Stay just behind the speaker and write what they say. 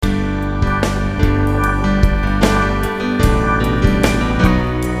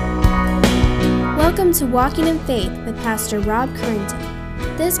Welcome to Walking in Faith with Pastor Rob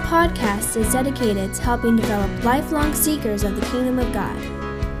Currington. This podcast is dedicated to helping develop lifelong seekers of the kingdom of God.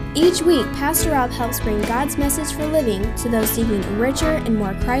 Each week, Pastor Rob helps bring God's message for living to those seeking a richer and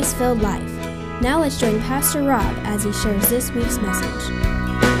more Christ-filled life. Now let's join Pastor Rob as he shares this week's message.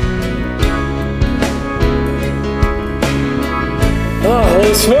 Well,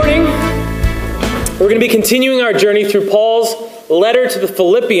 this morning, we're going to be continuing our journey through Paul's letter to the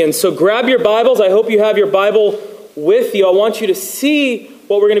Philippians. So grab your Bibles. I hope you have your Bible with you. I want you to see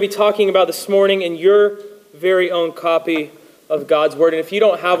what we're going to be talking about this morning in your very own copy of God's Word. And if you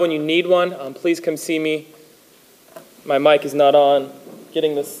don't have one, you need one, please come see me. My mic is not on.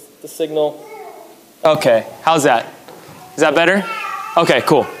 Getting the signal. Okay, how's that? Is that better? Okay,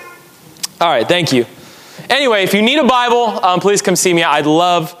 cool. All right, thank you. Anyway, if you need a Bible, please come see me. I'd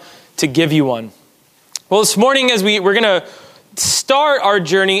love to give you one. Well, this morning, as we're going to start our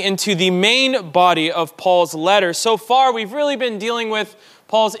journey into the main body of Paul's letter. So far, we've really been dealing with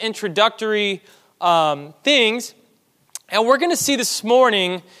Paul's introductory things. And we're going to see this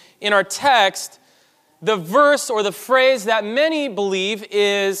morning in our text the verse or the phrase that many believe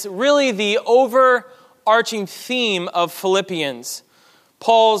is really the overarching theme of Philippians.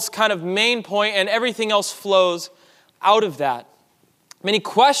 Paul's kind of main point, and everything else flows out of that. Many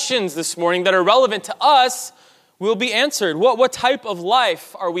questions this morning that are relevant to us will be answered. What type of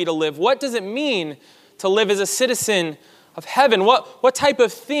life are we to live? What does it mean to live as a citizen of heaven? What type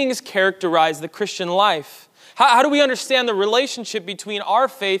of things characterize the Christian life? How do we understand the relationship between our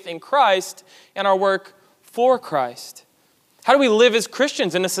faith in Christ and our work for Christ? How do we live as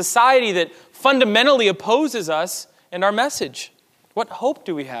Christians in a society that fundamentally opposes us and our message? What hope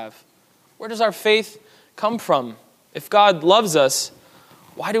do we have? Where does our faith come from? If God loves us,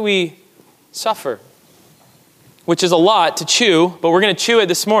 why do we suffer? Which is a lot to chew, but we're going to chew it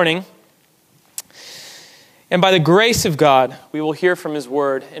this morning. And by the grace of God, we will hear from His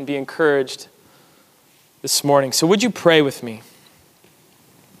Word and be encouraged this morning. So would you pray with me?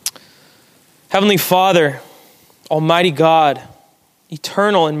 Heavenly Father, Almighty God,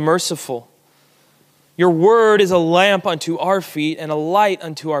 eternal and merciful, your word is a lamp unto our feet and a light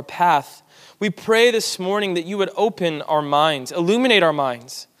unto our path. We pray this morning that you would open our minds, illuminate our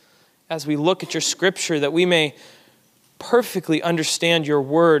minds as we look at your scripture, that we may perfectly understand your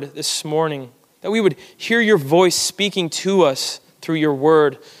word this morning, that we would hear your voice speaking to us through your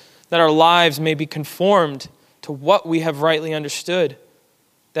word, that our lives may be conformed to what we have rightly understood,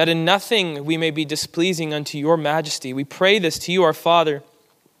 that in nothing we may be displeasing unto your majesty. We pray this to you, our Father,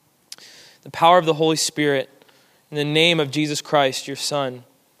 the power of the Holy Spirit, in the name of Jesus Christ, your Son.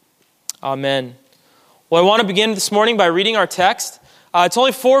 Amen. Well, I want to begin this morning by reading our text. It's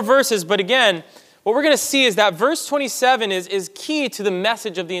only 4 verses, but again, what we're going to see is that verse 27 is key to the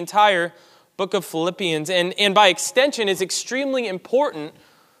message of the entire book of Philippians, and by extension is extremely important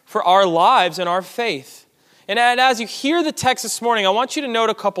for our lives and our faith. And as you hear the text this morning, I want you to note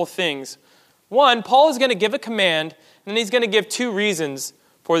a couple things. One, Paul is going to give a command, and then he's going to give 2 reasons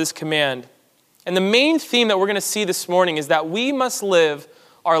for this command. And the main theme that we're going to see this morning is that we must live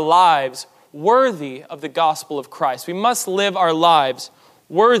our lives worthy of the gospel of Christ. We must live our lives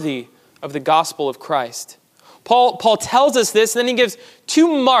worthy of the gospel of Christ. Paul tells us this, and then he gives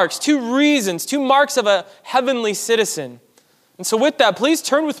 2 marks, 2 reasons, 2 marks of a heavenly citizen. And so with that, please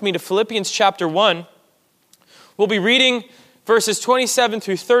turn with me to Philippians chapter 1. We'll be reading verses 27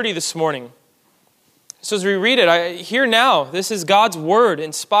 through 30 this morning. So as we read it, hear now, this is God's word,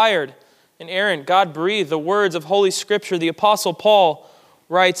 inspired, inerrant, God-breathed, the words of Holy Scripture. The Apostle Paul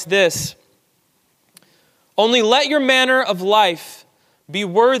writes this: "Only let your manner of life be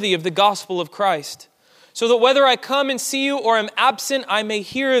worthy of the gospel of Christ, so that whether I come and see you or am absent, I may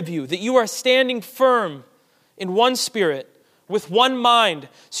hear of you, that you are standing firm in one spirit, with one mind,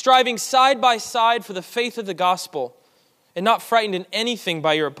 striving side by side for the faith of the gospel, and not frightened in anything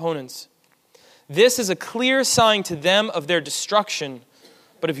by your opponents. This is a clear sign to them of their destruction,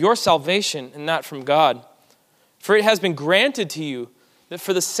 but of your salvation, and that from God. For it has been granted to you that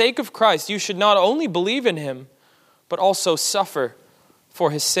for the sake of Christ you should not only believe in him, but also suffer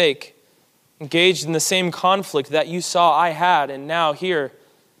for his sake, engaged in the same conflict that you saw I had, and now hear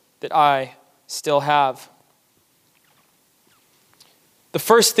that I still have." The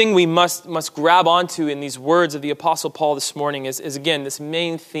first thing we must grab onto in these words of the Apostle Paul this morning is again, this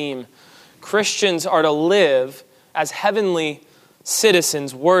main theme. Christians are to live as heavenly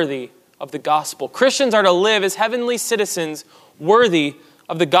citizens worthy of the gospel. Christians are to live as heavenly citizens worthy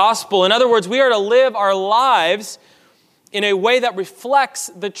of the gospel. In other words, we are to live our lives in a way that reflects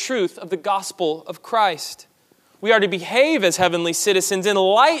the truth of the gospel of Christ. We are to behave as heavenly citizens in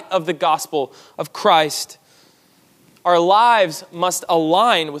light of the gospel of Christ. Our lives must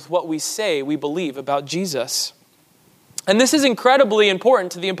align with what we say we believe about Jesus. And this is incredibly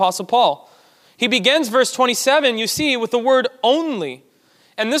important to the Apostle Paul. He begins verse 27, you see, with the word only.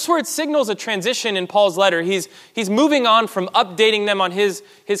 And this word signals a transition in Paul's letter. He's moving on from updating them on his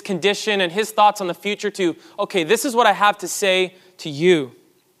condition and his thoughts on the future to, okay, this is what I have to say to you.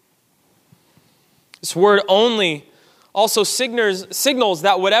 This word only also signals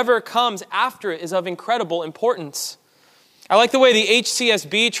that whatever comes after it is of incredible importance. I like the way the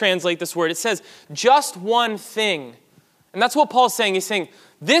HCSB translate this word. It says, just one thing. And that's what Paul's saying. He's saying,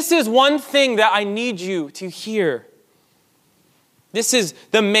 this is one thing that I need you to hear. This is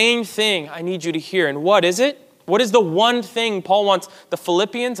the main thing I need you to hear. And what is it? What is the one thing Paul wants the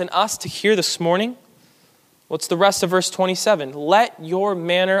Philippians and us to hear this morning? What's the rest of verse 27? Let your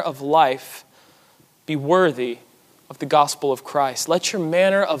manner of life be worthy of the gospel of Christ. Let your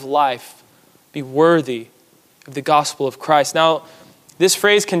manner of life be worthy of the gospel of Christ. Now, this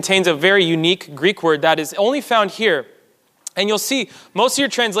phrase contains a very unique Greek word that is only found here. And you'll see most of your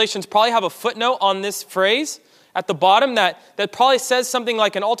translations probably have a footnote on this phrase at the bottom that probably says something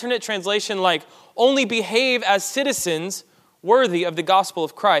like an alternate translation like, only behave as citizens worthy of the gospel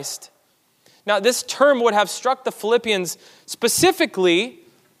of Christ. Now, this term would have struck the Philippians specifically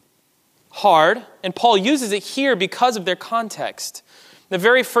hard, and Paul uses it here because of their context. The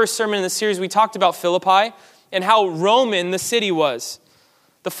very first sermon in the series, we talked about Philippi and how Roman the city was.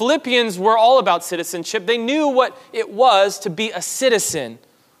 The Philippians were all about citizenship. They knew what it was to be a citizen.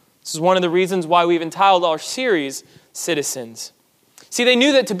 This is one of the reasons why we've entitled our series, Citizens. See, they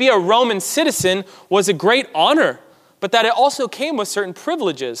knew that to be a Roman citizen was a great honor, but that it also came with certain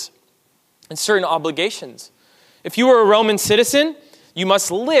privileges and certain obligations. If you were a Roman citizen, you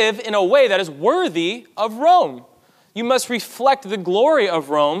must live in a way that is worthy of Rome. You must reflect the glory of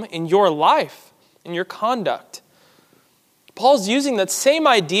Rome in your life, in your conduct. Paul's using that same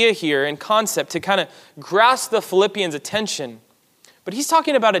idea here and concept to kind of grasp the Philippians' attention. But he's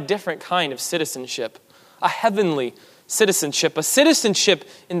talking about a different kind of citizenship, a heavenly citizenship, a citizenship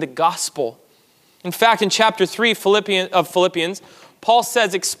in the gospel. In fact, in chapter 3 of Philippians, Paul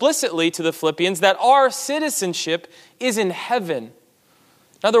says explicitly to the Philippians that our citizenship is in heaven.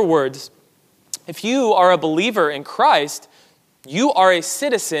 In other words, if you are a believer in Christ, you are a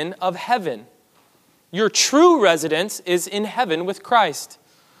citizen of heaven. Your true residence is in heaven with Christ.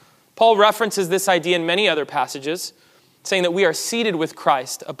 Paul references this idea in many other passages, saying that we are seated with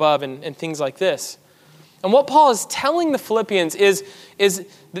Christ above and things like this. And what Paul is telling the Philippians is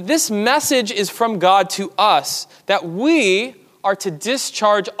that this message is from God to us, that we are to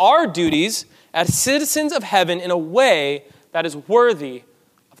discharge our duties as citizens of heaven in a way that is worthy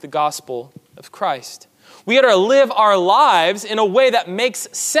of the gospel of Christ. We are to live our lives in a way that makes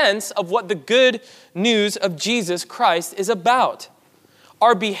sense of what the good news of Jesus Christ is about.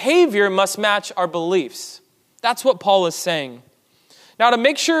 Our behavior must match our beliefs. That's what Paul is saying. Now, to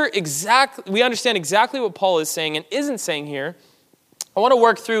make sure we understand exactly what Paul is saying and isn't saying here, I want to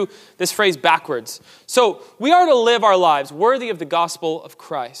work through this phrase backwards. So, we are to live our lives worthy of the gospel of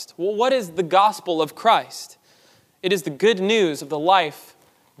Christ. Well, what is the gospel of Christ? It is the good news of the life,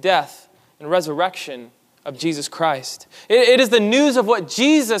 death, and resurrection of Jesus Christ. It is the news of what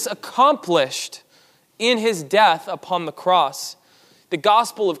Jesus accomplished in his death upon the cross. The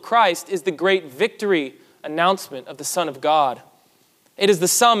gospel of Christ is the great victory announcement of the Son of God. It is the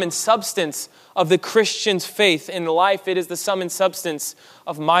sum and substance of the Christian's faith in life. It is the sum and substance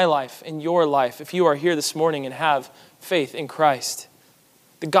of my life and your life if you are here this morning and have faith in Christ.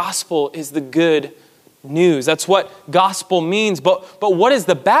 The gospel is the good news. That's what gospel means. But what is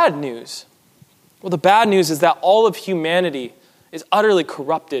the bad news? Well, the bad news is that all of humanity is utterly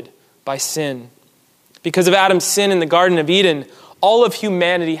corrupted by sin. Because of Adam's sin in the Garden of Eden, all of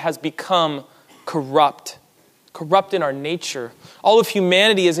humanity has become corrupt in our nature. All of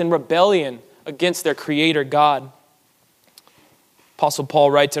humanity is in rebellion against their Creator God. Apostle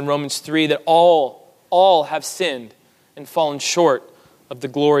Paul writes in Romans 3 that all have sinned and fallen short of the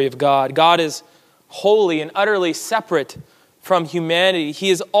glory of God. God is holy and utterly separate from humanity.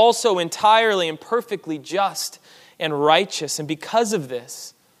 He is also entirely and perfectly just and righteous. And because of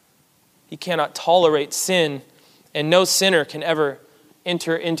this, he cannot tolerate sin, and no sinner can ever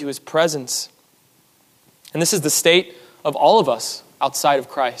enter into his presence. And this is the state of all of us outside of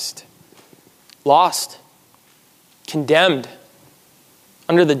Christ. Lost, condemned,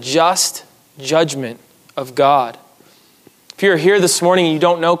 under the just judgment of God. If you're here this morning and you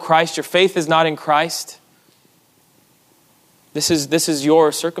don't know Christ, your faith is not in Christ, This is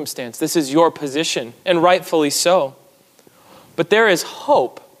your circumstance. This is your position, and rightfully so. But there is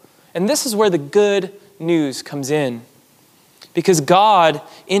hope. And this is where the good news comes in. Because God,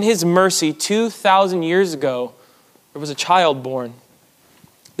 in his mercy, 2,000 years ago, there was a child born.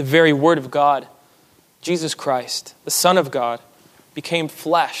 The very Word of God, Jesus Christ, the Son of God, became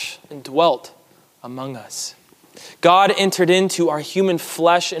flesh and dwelt among us. God entered into our human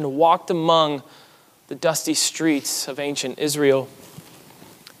flesh and walked among the dusty streets of ancient Israel.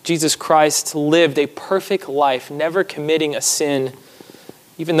 Jesus Christ lived a perfect life, never committing a sin,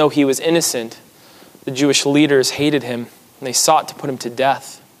 even though he was innocent. The Jewish leaders hated him, and they sought to put him to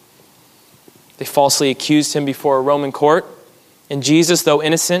death. They falsely accused him before a Roman court, and Jesus, though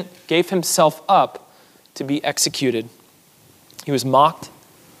innocent, gave himself up to be executed. He was mocked.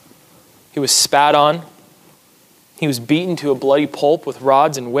 He was spat on. He was beaten to a bloody pulp with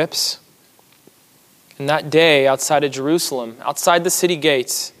rods and whips. And that day, outside of Jerusalem, outside the city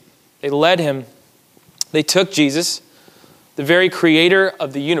gates, they led him. They took Jesus, the very creator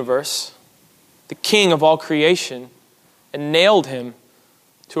of the universe, the king of all creation, and nailed him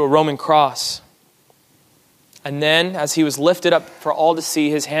to a Roman cross. And then, as he was lifted up for all to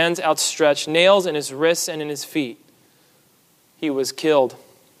see, his hands outstretched, nails in his wrists and in his feet, he was killed,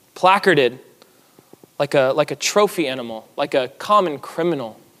 placarded like a trophy animal, like a common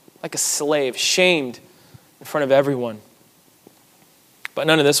criminal, like a slave, shamed in front of everyone. But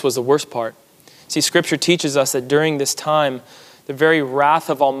none of this was the worst part. See, Scripture teaches us that during this time, the very wrath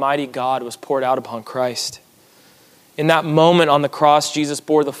of Almighty God was poured out upon Christ. In that moment on the cross, Jesus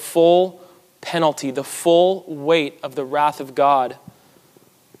bore the full penalty, the full weight of the wrath of God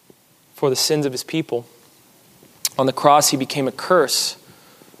for the sins of his people. On the cross, he became a curse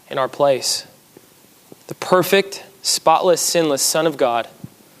in our place. The perfect, spotless, sinless Son of God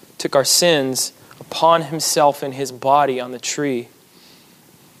took our sins upon himself in his body on the tree.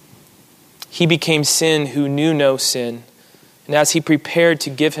 He became sin who knew no sin. And as he prepared to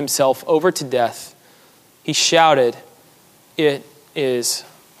give himself over to death, he shouted, "It is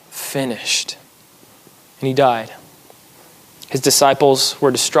finished." And he died. His disciples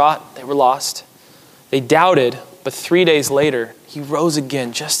were distraught. They were lost. They doubted, but 3 days later, he rose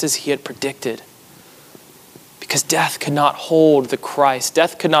again just as he had predicted. Because death could not hold the Christ.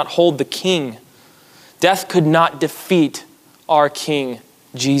 Death could not hold the King. Death could not defeat our King,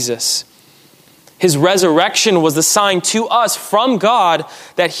 Jesus. His resurrection was the sign to us from God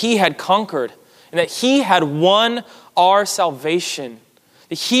that he had conquered and that he had won our salvation.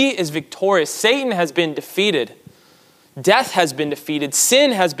 That he is victorious. Satan has been defeated. Death has been defeated.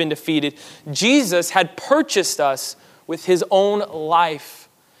 Sin has been defeated. Jesus had purchased us with his own life.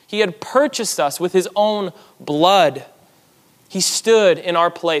 He had purchased us with his own blood. He stood in our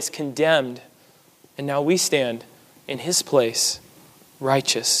place condemned, and now we stand in his place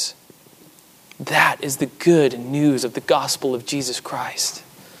righteous. That is the good news of the gospel of Jesus Christ.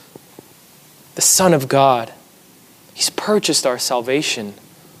 The Son of God. He's purchased our salvation.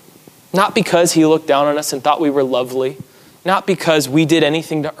 Not because he looked down on us and thought we were lovely. Not because we did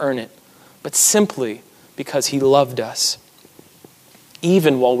anything to earn it. But simply because he loved us.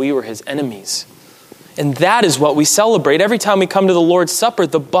 Even while we were his enemies. And that is what we celebrate every time we come to the Lord's Supper.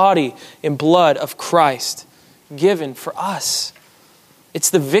 The body and blood of Christ given for us. It's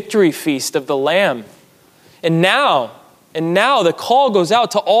the victory feast of the Lamb. And now the call goes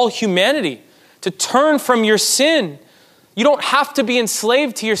out to all humanity to turn from your sin. You don't have to be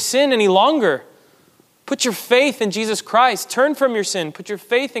enslaved to your sin any longer. Put your faith in Jesus Christ. Turn from your sin. Put your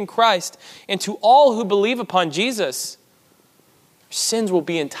faith in Christ. And to all who believe upon Jesus, your sins will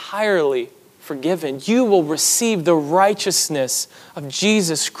be entirely forgiven. You will receive the righteousness of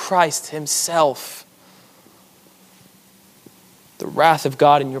Jesus Christ himself. The wrath of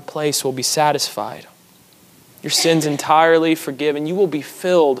God in your place will be satisfied. Your sins entirely forgiven. You will be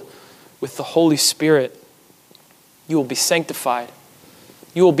filled with the Holy Spirit. You will be sanctified.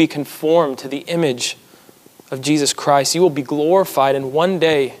 You will be conformed to the image of Jesus Christ. You will be glorified, and one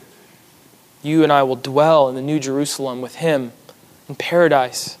day you and I will dwell in the New Jerusalem with him in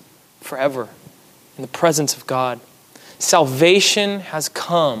paradise forever in the presence of God. Salvation has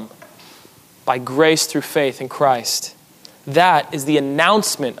come by grace through faith in Christ. That is the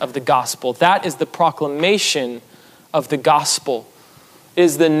announcement of the gospel. That is the proclamation of the gospel. It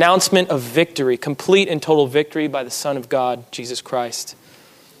is the announcement of victory, complete and total victory by the Son of God, Jesus Christ.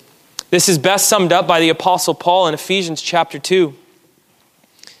 This is best summed up by the Apostle Paul in Ephesians chapter 2.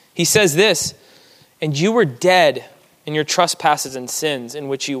 He says this, "And you were dead in your trespasses and sins in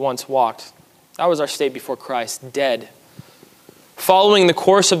which you once walked." That was our state before Christ, dead. "Following the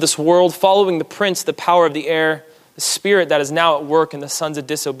course of this world, following the prince, the power of the air, the the spirit that is now at work in the sons of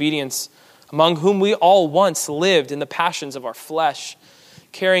disobedience, among whom we all once lived in the passions of our flesh,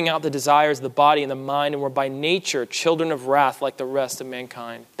 carrying out the desires of the body and the mind, and were by nature children of wrath like the rest of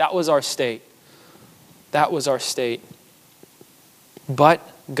mankind. That was our state. That was our state. But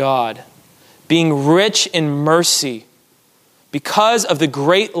God, being rich in mercy, because of the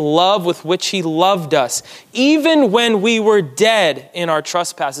great love with which he loved us, even when we were dead in our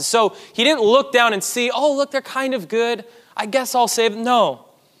trespasses. So he didn't look down and see, oh, look, they're kind of good. I guess I'll save them.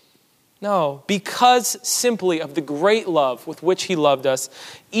 No, because simply of the great love with which he loved us,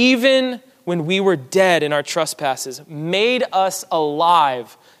 even when we were dead in our trespasses, made us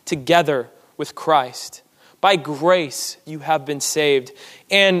alive together with Christ. By grace you have been saved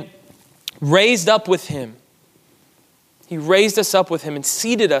and raised up with him. He raised us up with him and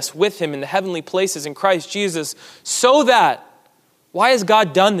seated us with him in the heavenly places in Christ Jesus, so that, why has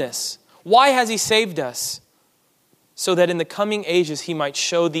God done this? Why has he saved us? So that in the coming ages he might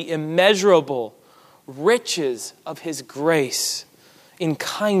show the immeasurable riches of his grace in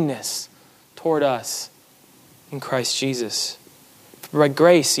kindness toward us in Christ Jesus. For by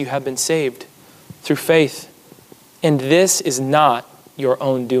grace you have been saved through faith. And this is not your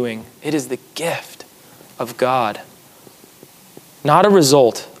own doing. It is the gift of God, not a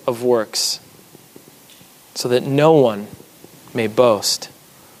result of works, so that no one may boast.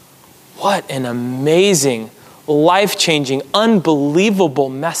 What an amazing, life-changing, unbelievable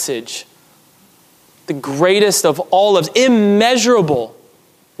message. The greatest of all loves, immeasurable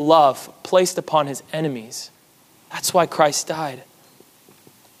love placed upon his enemies. That's why Christ died.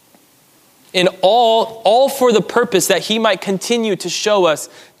 In all for the purpose that he might continue to show us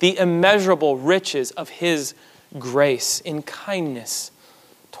the immeasurable riches of his grace in kindness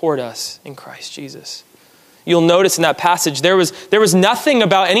toward us in Christ Jesus. You'll notice in that passage there was nothing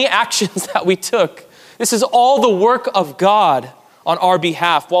about any actions that we took. This is all the work of God on our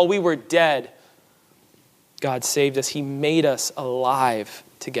behalf. While we were dead, God saved us. He made us alive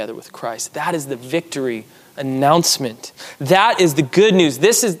together with Christ. That is the victory announcement. That is the good news.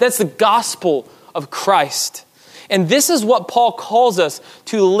 That's the gospel of Christ. And this is what Paul calls us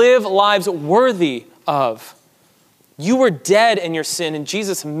to live lives worthy of. You were dead in your sin and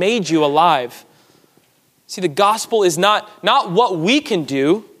Jesus made you alive. See, the gospel is not what we can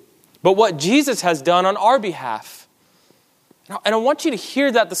do, but what Jesus has done on our behalf. And I want you to hear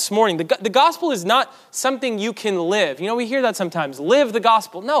that this morning. The gospel is not something you can live. You know, we hear that sometimes. Live the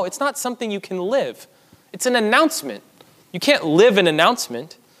gospel. No, it's not something you can live. It's an announcement. You can't live an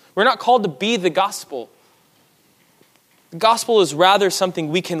announcement. We're not called to be the gospel. The gospel is rather something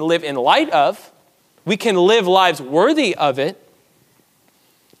we can live in light of. We can live lives worthy of it.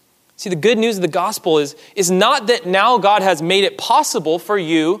 See, the good news of the gospel is not that now God has made it possible for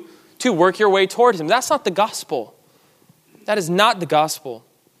you to work your way towards him. That's not the gospel. That is not the gospel.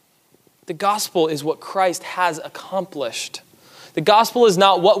 The gospel is what Christ has accomplished. The gospel is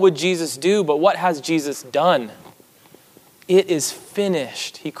not what would Jesus do, but what has Jesus done. It is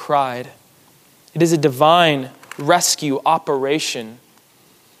finished, he cried. It is a divine rescue operation.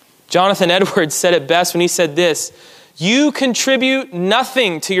 Jonathan Edwards said it best when he said this: you contribute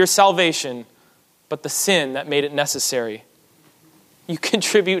nothing to your salvation but the sin that made it necessary. You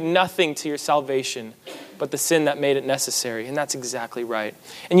contribute nothing to your salvation but the sin that made it necessary. And that's exactly right.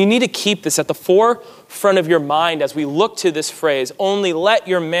 And you need to keep this at the forefront of your mind as we look to this phrase, only let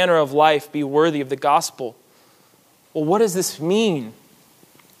your manner of life be worthy of the gospel. Well, what does this mean?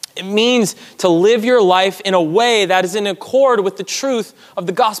 It means to live your life in a way that is in accord with the truth of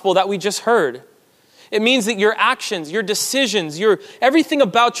the gospel that we just heard. It means that your actions, your decisions, everything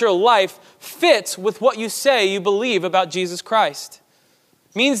about your life fits with what you say you believe about Jesus Christ.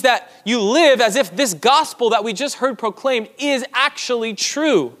 It means that you live as if this gospel that we just heard proclaimed is actually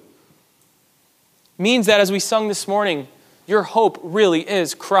true. It means that, as we sung this morning, your hope really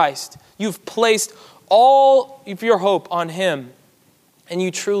is Christ. You've placed all of your hope on him, and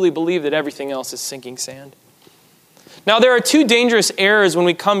you truly believe that everything else is sinking sand. Now, there are two dangerous errors when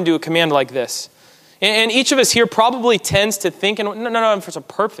we come to a command like this. And each of us here probably tends to think, and none of us are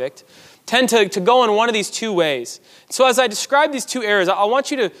perfect, tend to go in one of these two ways. So as I describe these two errors, I want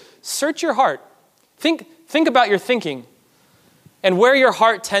you to search your heart. Think about your thinking and where your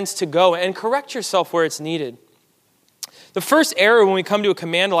heart tends to go, and correct yourself where it's needed. The first error when we come to a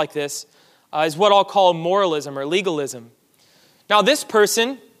command like this is what I'll call moralism or legalism. Now this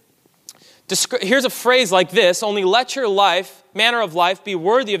person, here's a phrase like this: only let your manner of life be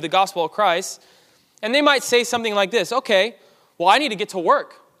worthy of the gospel of Christ. And they might say something like this: okay, well, I need to get to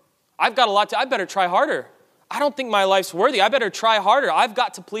work. I've got a lot I better try harder. I don't think my life's worthy. I better try harder. I've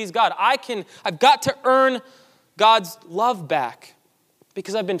got to please God. I've got to earn God's love back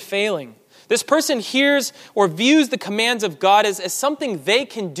because I've been failing. This person hears or views the commands of God as something they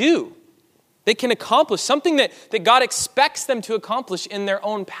can do. They can accomplish, something that God expects them to accomplish in their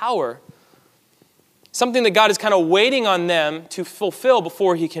own power. Something that God is kind of waiting on them to fulfill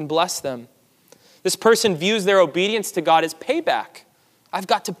before he can bless them. This person views their obedience to God as payback. I've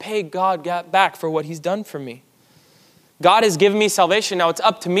got to pay God back for what he's done for me. God has given me salvation. Now it's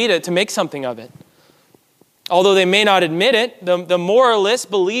up to me to make something of it. Although they may not admit it, the moralist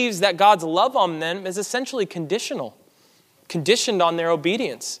believes that God's love on them is essentially conditional, conditioned on their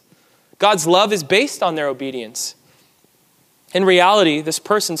obedience. God's love is based on their obedience. In reality, this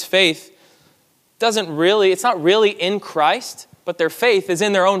person's faith it's not really in Christ, but their faith is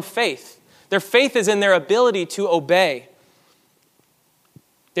in their own faith. Their faith is in their ability to obey.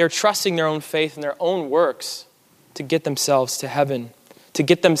 They're trusting their own faith and their own works to get themselves to heaven, to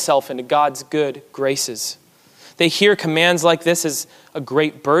get themselves into God's good graces. They hear commands like this as a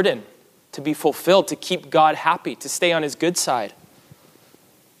great burden to be fulfilled, to keep God happy, to stay on his good side.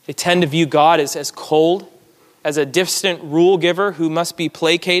 They tend to view God as cold, as a distant rule giver who must be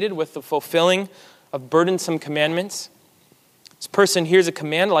placated with the fulfilling of burdensome commandments. This person hears a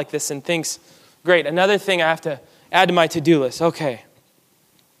command like this and thinks, great, another thing I have to add to my to-do list. Okay.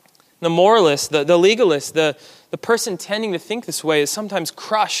 The moralist, the legalist, the person tending to think this way is sometimes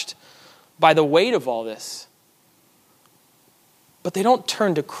crushed by the weight of all this. But they don't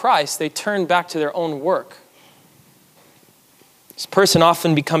turn to Christ, they turn back to their own work. This person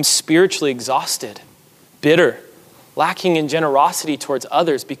often becomes spiritually exhausted, bitter, lacking in generosity towards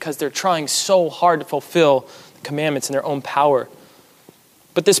others because they're trying so hard to fulfill the commandments in their own power.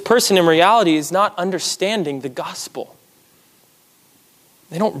 But this person in reality is not understanding the gospel.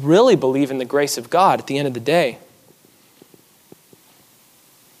 They don't really believe in the grace of God at the end of the day.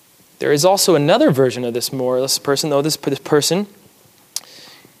 There is also another version of this moralist person, though this person.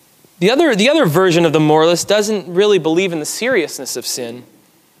 The other version of the moralist doesn't really believe in the seriousness of sin.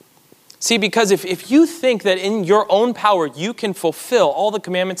 See, because if you think that in your own power you can fulfill all the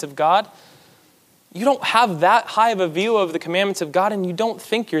commandments of God, you don't have that high of a view of the commandments of God and you don't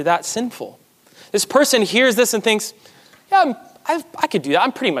think you're that sinful. This person hears this and thinks, yeah, I could do that.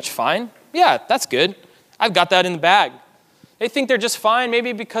 I'm pretty much fine. Yeah, that's good. I've got that in the bag. They think they're just fine,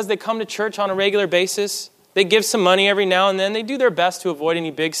 maybe because they come to church on a regular basis. They give some money every now and then. They do their best to avoid any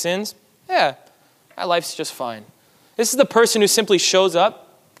big sins. Yeah, my life's just fine. This is the person who simply shows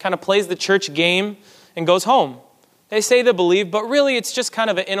up, kind of plays the church game, and goes home. They say they believe, but really it's just kind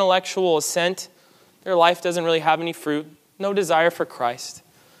of an intellectual assent. Their life doesn't really have any fruit, no desire for Christ.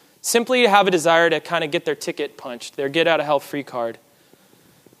 Simply have a desire to kind of get their ticket punched, their get-out-of-hell-free card.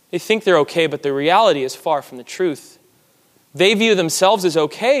 They think they're okay, but the reality is far from the truth. They view themselves as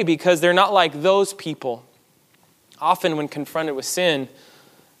okay because they're not like those people. Often when confronted with sin,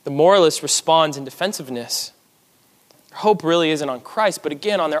 the moralist responds in defensiveness. Their hope really isn't on Christ, but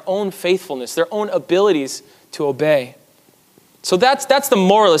again, on their own faithfulness, their own abilities to obey. So that's the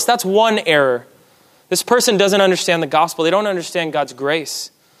moralist. That's one error. This person doesn't understand the gospel. They don't understand God's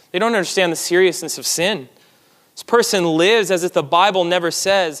grace. They don't understand the seriousness of sin. This person lives as if the Bible never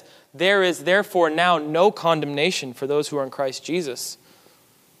says, there is therefore now no condemnation for those who are in Christ Jesus.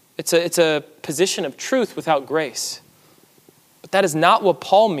 It's a position of truth without grace. But that is not what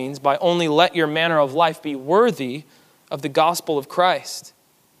Paul means by only let your manner of life be worthy of the gospel of Christ.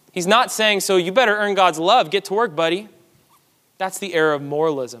 He's not saying, so you better earn God's love. Get to work, buddy. That's the error of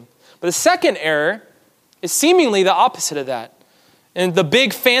moralism. But the second error is seemingly the opposite of that. And the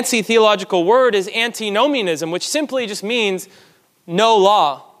big fancy theological word is antinomianism, which simply just means no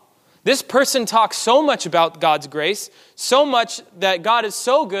law. This person talks so much about God's grace, so much that God is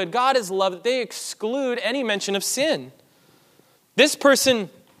so good, God is love, that they exclude any mention of sin. This person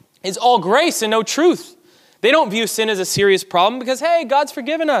is all grace and no truth. They don't view sin as a serious problem because, hey, God's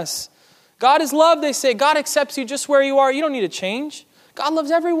forgiven us. God is love, they say. God accepts you just where you are. You don't need to change. God loves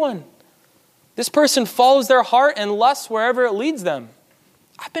everyone. This person follows their heart and lusts wherever it leads them.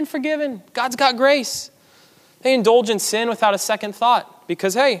 I've been forgiven. God's got grace. They indulge in sin without a second thought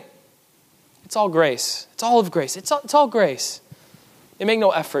because, hey, it's all grace. It's all of grace. It's all grace. They make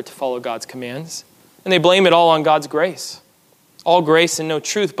no effort to follow God's commands, and they blame it all on God's grace. All grace and no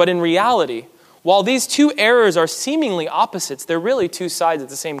truth. But in reality, while these two errors are seemingly opposites, they're really two sides of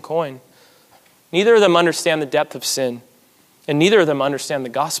the same coin. Neither of them understand the depth of sin, and neither of them understand the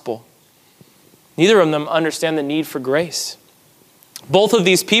gospel. Neither of them understand the need for grace. Both of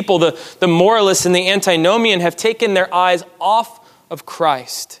these people, the moralist and the antinomian, have taken their eyes off of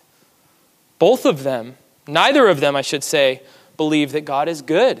Christ. Both of them, neither of them, I should say, believe that God is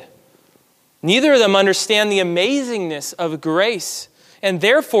good. Neither of them understand the amazingness of grace. And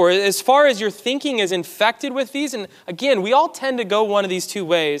therefore, as far as your thinking is infected with these, and again, we all tend to go one of these two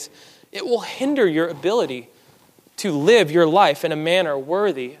ways, it will hinder your ability to live your life in a manner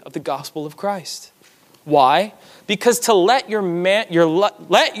worthy of the gospel of Christ. Why? Because to let your manner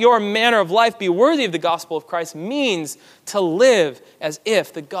of life be worthy of the gospel of Christ means to live as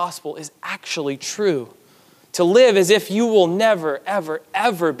if the gospel is actually true. To live as if you will never, ever,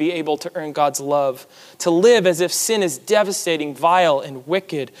 ever be able to earn God's love. To live as if sin is devastating, vile, and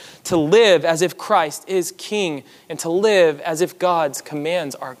wicked. To live as if Christ is King. And to live as if God's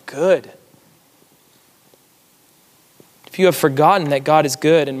commands are good. If you have forgotten that God is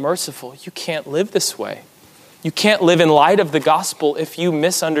good and merciful, you can't live this way. You can't live in light of the gospel if you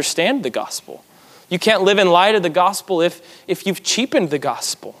misunderstand the gospel. You can't live in light of the gospel if you've cheapened the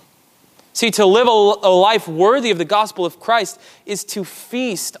gospel. See, to live a life worthy of the gospel of Christ is to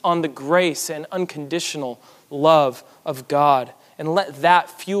feast on the grace and unconditional love of God and let that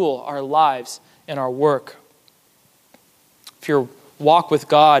fuel our lives and our work. If your walk with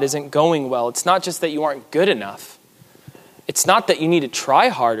God isn't going well, it's not just that you aren't good enough. It's not that you need to try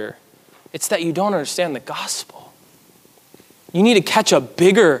harder. It's that you don't understand the gospel. You need to catch a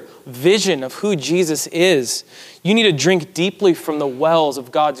bigger vision of who Jesus is. You need to drink deeply from the wells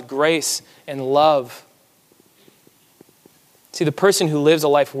of God's grace and love. See, the person who lives a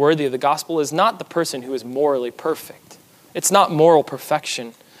life worthy of the gospel is not the person who is morally perfect. It's not moral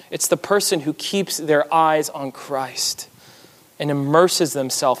perfection. It's the person who keeps their eyes on Christ and immerses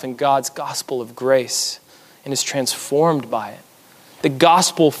themselves in God's gospel of grace and is transformed by it. The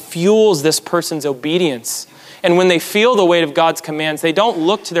gospel fuels this person's obedience. And when they feel the weight of God's commands, they don't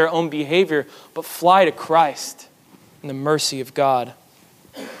look to their own behavior, but fly to Christ and the mercy of God.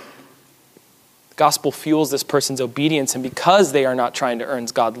 The gospel fuels this person's obedience, and because they are not trying to earn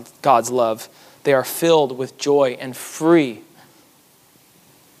God's love, they are filled with joy and free.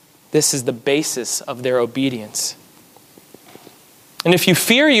 This is the basis of their obedience. And if you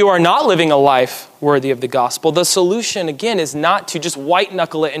fear you are not living a life worthy of the gospel, the solution, again, is not to just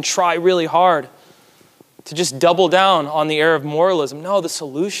white-knuckle it and try really hard, to just double down on the air of moralism. No, the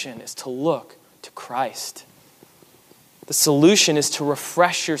solution is to look to Christ. The solution is to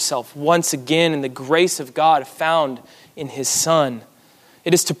refresh yourself once again in the grace of God found in His Son.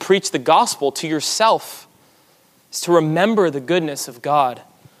 It is to preach the gospel to yourself. It's to remember the goodness of God.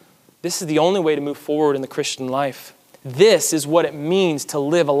 This is the only way to move forward in the Christian life. This is what it means to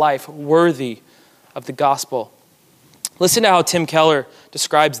live a life worthy of the gospel. Listen to how Tim Keller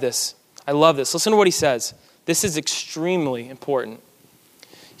describes this. I love this. Listen to what he says. This is extremely important.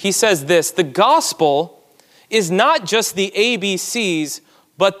 He says this: the gospel is not just the ABCs,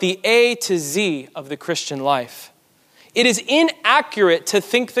 but the A to Z of the Christian life. It is inaccurate to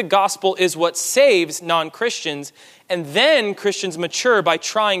think the gospel is what saves non-Christians, and then Christians mature by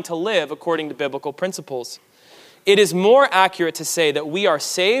trying to live according to biblical principles. It is more accurate to say that we are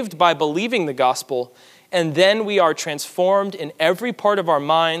saved by believing the gospel, and then we are transformed in every part of our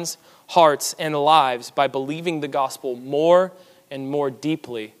minds, hearts, and lives by believing the gospel more and more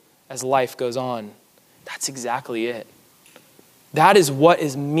deeply as life goes on. That's exactly it. That is what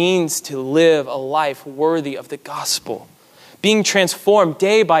it means to live a life worthy of the gospel. Being transformed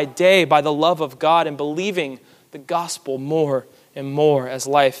day by day by the love of God and believing the gospel more and more as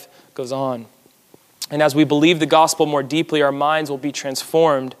life goes on. And as we believe the gospel more deeply, our minds will be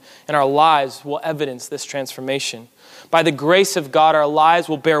transformed and our lives will evidence this transformation. By the grace of God, our lives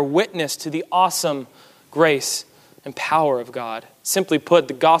will bear witness to the awesome grace and power of God. Simply put,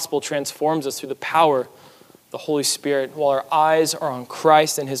 the gospel transforms us through the power of the Holy Spirit while our eyes are on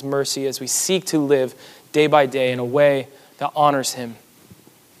Christ and His mercy as we seek to live day by day in a way that honors Him.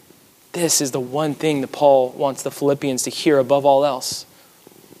 This is the one thing that Paul wants the Philippians to hear above all else.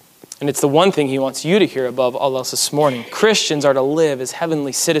 And it's the one thing he wants you to hear above all else this morning. Christians are to live as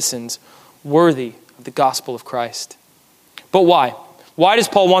heavenly citizens worthy of the gospel of Christ. But why? Why does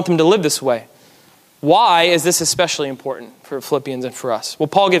Paul want them to live this way? Why is this especially important for Philippians and for us? Well,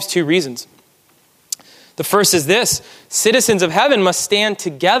 Paul gives two reasons. The first is this: citizens of heaven must stand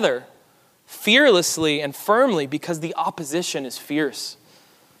together fearlessly and firmly because the opposition is fierce.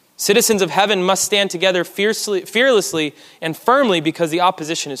 Citizens of heaven must stand together fearlessly and firmly because the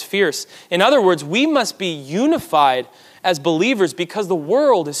opposition is fierce. In other words, we must be unified as believers because the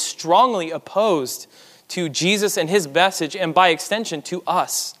world is strongly opposed to Jesus and His message, and by extension to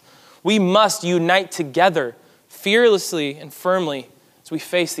us. We must unite together fearlessly and firmly as we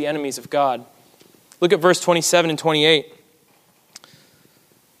face the enemies of God. Look at verse 27 and 28.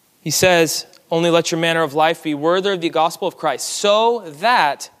 He says, "Only let your manner of life be worthy of the gospel of Christ, so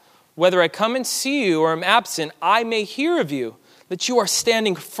that Whether I come and see you or am absent, I may hear of you, that you are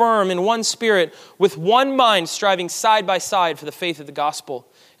standing firm in one spirit, with one mind, striving side by side for the faith of the gospel,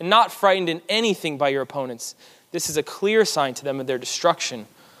 and not frightened in anything by your opponents. This is a clear sign to them of their destruction,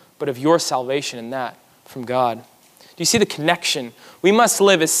 but of your salvation, and that from God. Do you see the connection? We must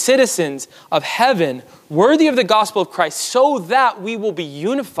live as citizens of heaven, worthy of the gospel of Christ, so that we will be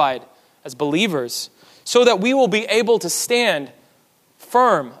unified as believers, so that we will be able to stand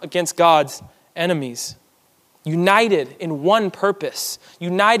firm against God's enemies. United in one purpose,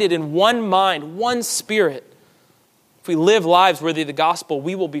 united in one mind, one spirit. If we live lives worthy of the gospel,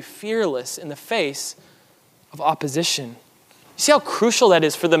 we will be fearless in the face of opposition. You see how crucial that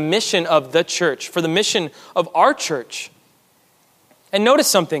is for the mission of the church, for the mission of our church. And notice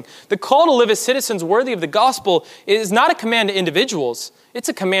something. The call to live as citizens worthy of the gospel is not a command to individuals. It's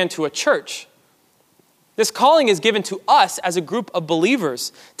a command to a church. This calling is given to us as a group of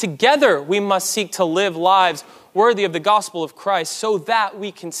believers. Together, we must seek to live lives worthy of the gospel of Christ so that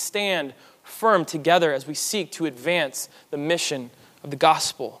we can stand firm together as we seek to advance the mission of the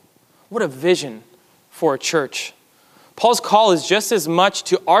gospel. What a vision for a church. Paul's call is just as much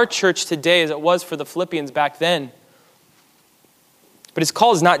to our church today as it was for the Philippians back then. But his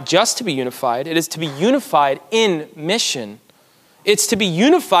call is not just to be unified. It is to be unified in mission. It's to be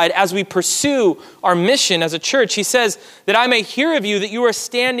unified as we pursue our mission as a church. He says that I may hear of you that you are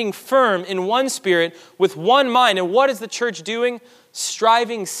standing firm in one spirit with one mind. And what is the church doing?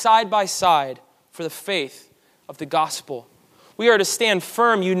 Striving side by side for the faith of the gospel. We are to stand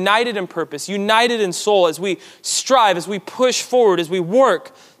firm, united in purpose, united in soul as we strive, as we push forward, as we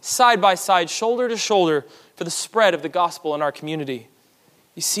work side by side, shoulder to shoulder for the spread of the gospel in our community.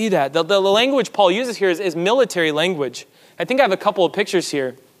 You see that? The language Paul uses here is military language. I think I have a couple of pictures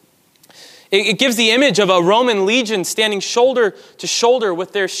here. It gives the image of a Roman legion standing shoulder to shoulder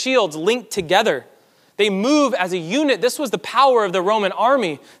with their shields linked together. They move as a unit. This was the power of the Roman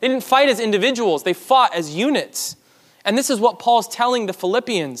army. They didn't fight as individuals. They fought as units. And this is what Paul's telling the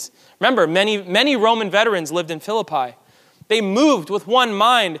Philippians. Remember, many Roman veterans lived in Philippi. They moved with one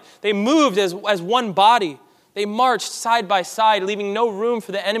mind. They moved as one body. They marched side by side, leaving no room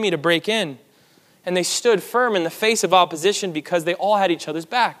for the enemy to break in. And they stood firm in the face of opposition because they all had each other's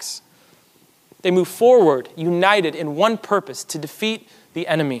backs. They moved forward, united in one purpose, to defeat the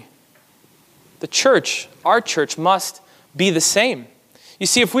enemy. The church, our church, must be the same. You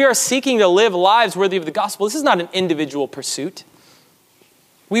see, if we are seeking to live lives worthy of the gospel, this is not an individual pursuit.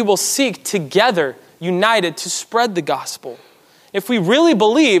 We will seek together, united, to spread the gospel. If we really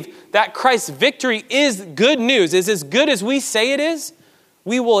believe that Christ's victory is good news, is as good as we say it is,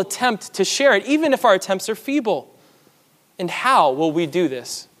 we will attempt to share it, even if our attempts are feeble. And how will we do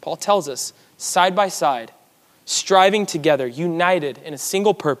this? Paul tells us, side by side, striving together, united in a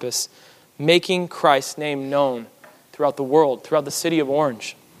single purpose, making Christ's name known throughout the world, throughout the city of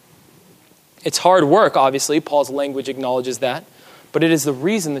Orange. It's hard work, obviously. Paul's language acknowledges that. But it is the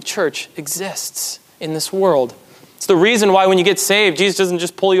reason the church exists in this world. It's the reason why when you get saved, Jesus doesn't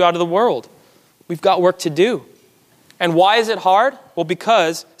just pull you out of the world. We've got work to do. And why is it hard? Well,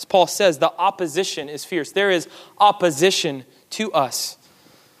 because, as Paul says, the opposition is fierce. There is opposition to us.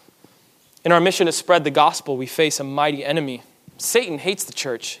 In our mission to spread the gospel, we face a mighty enemy. Satan hates the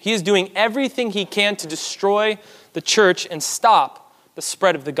church. He is doing everything he can to destroy the church and stop the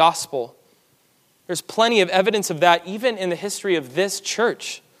spread of the gospel. There's plenty of evidence of that even in the history of this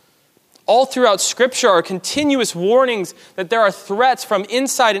church. All throughout Scripture are continuous warnings that there are threats from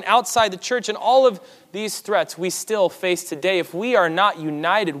inside and outside the church, and all of these threats we still face today. If we are not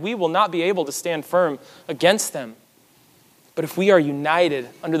united, we will not be able to stand firm against them. But if we are united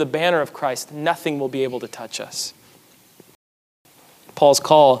under the banner of Christ, nothing will be able to touch us. Paul's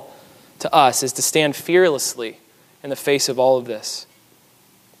call to us is to stand fearlessly in the face of all of this.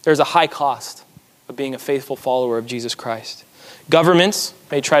 There's a high cost of being a faithful follower of Jesus Christ. Governments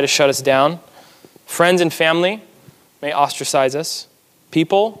may try to shut us down. Friends and family may ostracize us.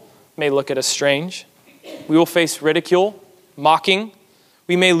 People may look at us strange. We will face ridicule, mocking.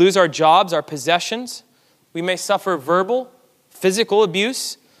 We may lose our jobs, our possessions. We may suffer verbal, physical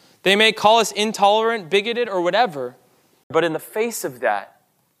abuse. They may call us intolerant, bigoted, or whatever. But in the face of that,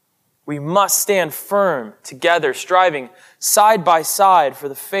 we must stand firm together, striving side by side for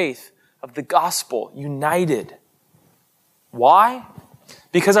the faith of the gospel, united. Why?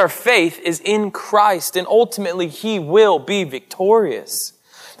 Because our faith is in Christ, and ultimately He will be victorious.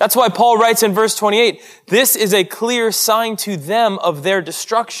 That's why Paul writes in verse 28, "This is a clear sign to them of their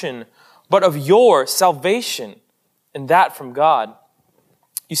destruction, but of your salvation, and that from God."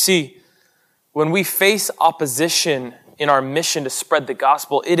 You see, when we face opposition in our mission to spread the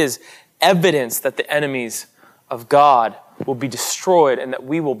gospel, it is evidence that the enemies of God will be destroyed and that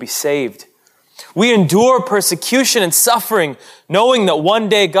we will be saved. We endure persecution and suffering, knowing that one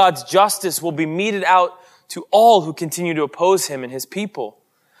day God's justice will be meted out to all who continue to oppose him and his people.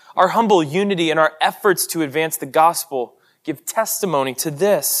 Our humble unity and our efforts to advance the gospel give testimony to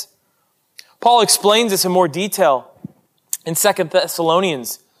this. Paul explains this in more detail in 2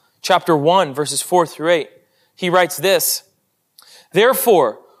 Thessalonians chapter 1, verses 4 through 8. He writes this,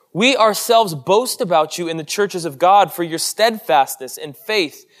 "Therefore, we ourselves boast about you in the churches of God for your steadfastness and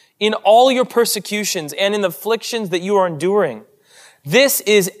faith in all your persecutions and in the afflictions that you are enduring. This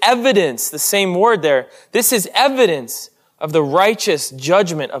is evidence," the same word there, "this is evidence of the righteous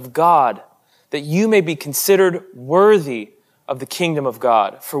judgment of God, that you may be considered worthy of the kingdom of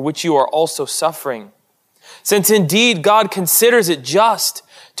God, for which you are also suffering. Since indeed God considers it just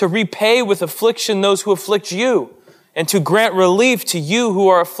to repay with affliction those who afflict you, and to grant relief to you who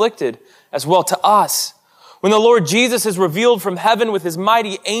are afflicted, as well to us. When the Lord Jesus is revealed from heaven with his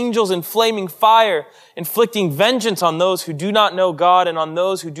mighty angels in flaming fire, inflicting vengeance on those who do not know God and on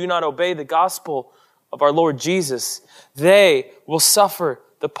those who do not obey the gospel of our Lord Jesus, they will suffer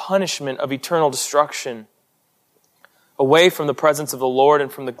the punishment of eternal destruction, away from the presence of the Lord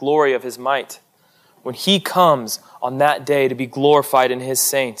and from the glory of his might, when he comes on that day to be glorified in his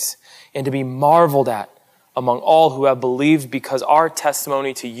saints and to be marveled at among all who have believed, because our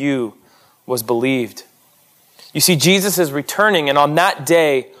testimony to you was believed." You see, Jesus is returning, and on that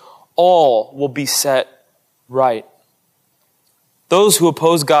day, all will be set right. Those who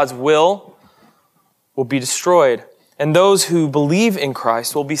oppose God's will be destroyed, and those who believe in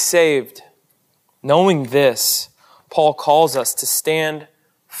Christ will be saved. Knowing this, Paul calls us to stand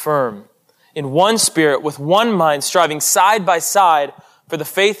firm in one spirit, with one mind, striving side by side for the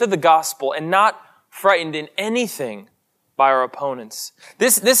faith of the gospel, and not frightened in anything by our opponents.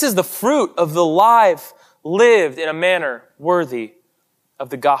 This is the fruit of the life lived in a manner worthy of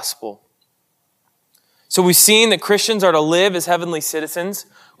the gospel. So we've seen that Christians are to live as heavenly citizens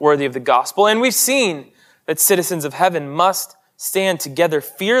worthy of the gospel, and we've seen that citizens of heaven must stand together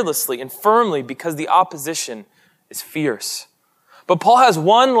fearlessly and firmly because the opposition is fierce. But Paul has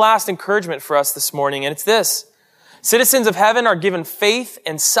one last encouragement for us this morning, and it's this: citizens of heaven are given faith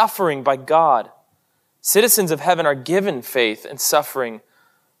and suffering by God. Citizens of heaven are given faith and suffering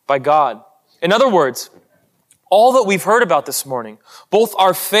by God. In other words, all that we've heard about this morning, both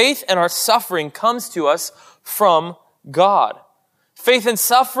our faith and our suffering, comes to us from God. Faith and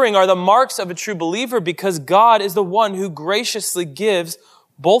suffering are the marks of a true believer because God is the one who graciously gives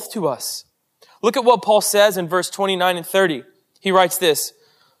both to us. Look at what Paul says in verse 29 and 30. He writes this,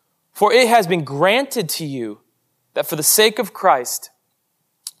 "For it has been granted to you that for the sake of Christ,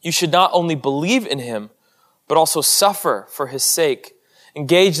 you should not only believe in him, but also suffer for his sake,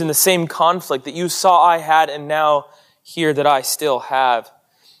 engaged in the same conflict that you saw I had and now hear that I still have."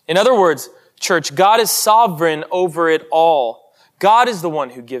 In other words, church, God is sovereign over it all. God is the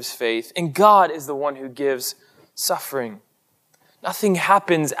one who gives faith, and God is the one who gives suffering. Nothing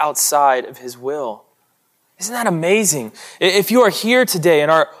happens outside of his will. Isn't that amazing? If you are here today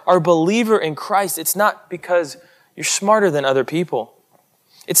and are a believer in Christ, it's not because you're smarter than other people.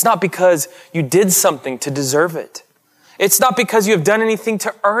 It's not because you did something to deserve it. It's not because you have done anything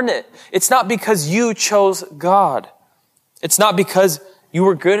to earn it. It's not because you chose God. It's not because you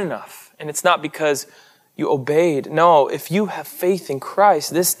were good enough. And it's not because you obeyed. No, if you have faith in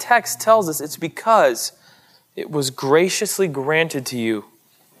Christ, this text tells us it's because it was graciously granted to you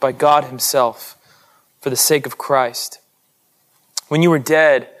by God himself for the sake of Christ. When you were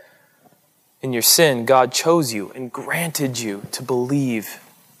dead in your sin, God chose you and granted you to believe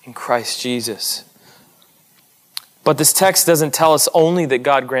in Christ Jesus. But this text doesn't tell us only that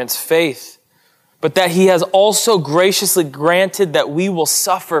God grants faith, but that he has also graciously granted that we will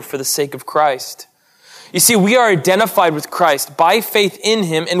suffer for the sake of Christ. You see, we are identified with Christ by faith in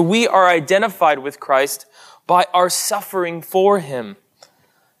him, and we are identified with Christ by our suffering for him.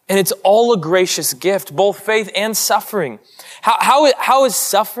 And it's all a gracious gift, both faith and suffering. How is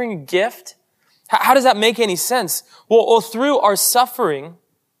suffering a gift? How does that make any sense? Well, through our suffering,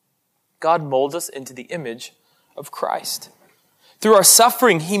 God molds us into the image of Christ. Through our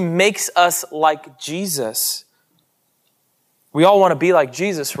suffering, he makes us like Jesus. We all want to be like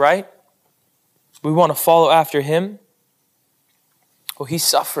Jesus, right? We want to follow after him. Well, he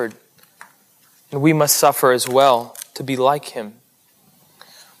suffered, and we must suffer as well to be like him.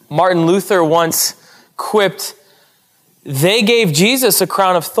 Martin Luther once quipped, "They gave Jesus a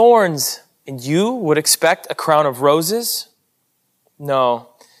crown of thorns, and you would expect a crown of roses?" No.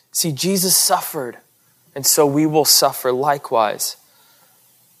 See, Jesus suffered and so we will suffer likewise.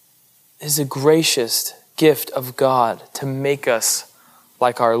 It is a gracious gift of God to make us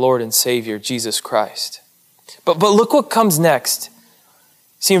like our Lord and Savior, Jesus Christ. But look what comes next.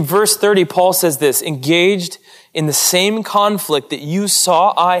 See, in verse 30, Paul says this, engaged in the same conflict that you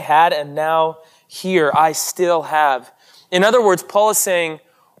saw I had, and now here I still have. In other words, Paul is saying,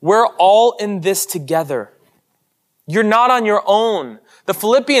 we're all in this together. You're not on your own. The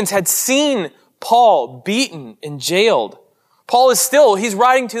Philippians had seen Paul beaten and jailed. Paul he's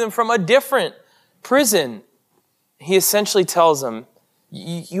writing to them from a different prison. He essentially tells them,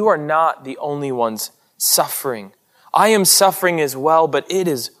 you are not the only ones suffering. I am suffering as well, but it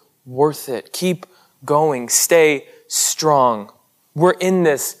is worth it. Keep going. Stay strong. We're in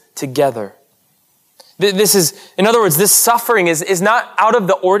this together. In other words, this suffering is not out of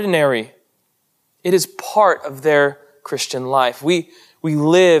the ordinary. It is part of their Christian life. We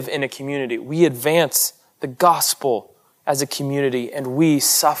live in a community. We advance the gospel as a community, and we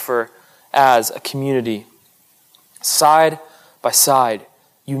suffer as a community. Side by side,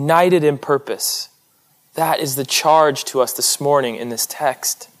 united in purpose. That is the charge to us this morning in this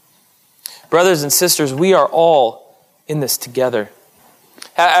text. Brothers and sisters, we are all in this together.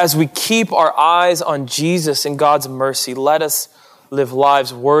 As we keep our eyes on Jesus and God's mercy, let us live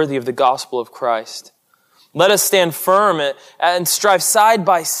lives worthy of the gospel of Christ. Let us stand firm and strive side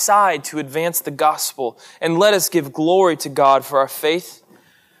by side to advance the gospel. And let us give glory to God for our faith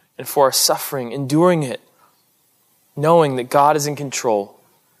and for our suffering, enduring it, knowing that God is in control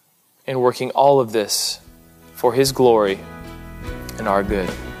and working all of this for His glory and our good.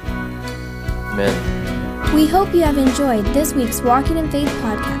 Amen. We hope you have enjoyed this week's Walking in Faith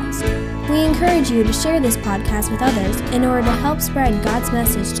podcast. We encourage you to share this podcast with others in order to help spread God's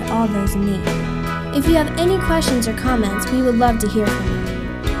message to all those in need. If you have any questions or comments, we would love to hear from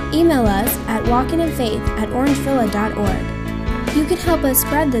you. Email us at walkinginfaith@orangevilla.org. You can help us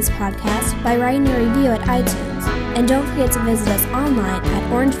spread this podcast by writing a review at iTunes. And don't forget to visit us online at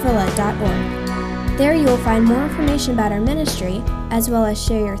orangevilla.org. There you will find more information about our ministry, as well as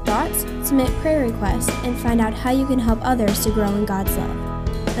share your thoughts, submit prayer requests, and find out how you can help others to grow in God's love.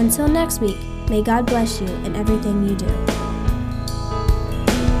 Until next week, may God bless you in everything you do.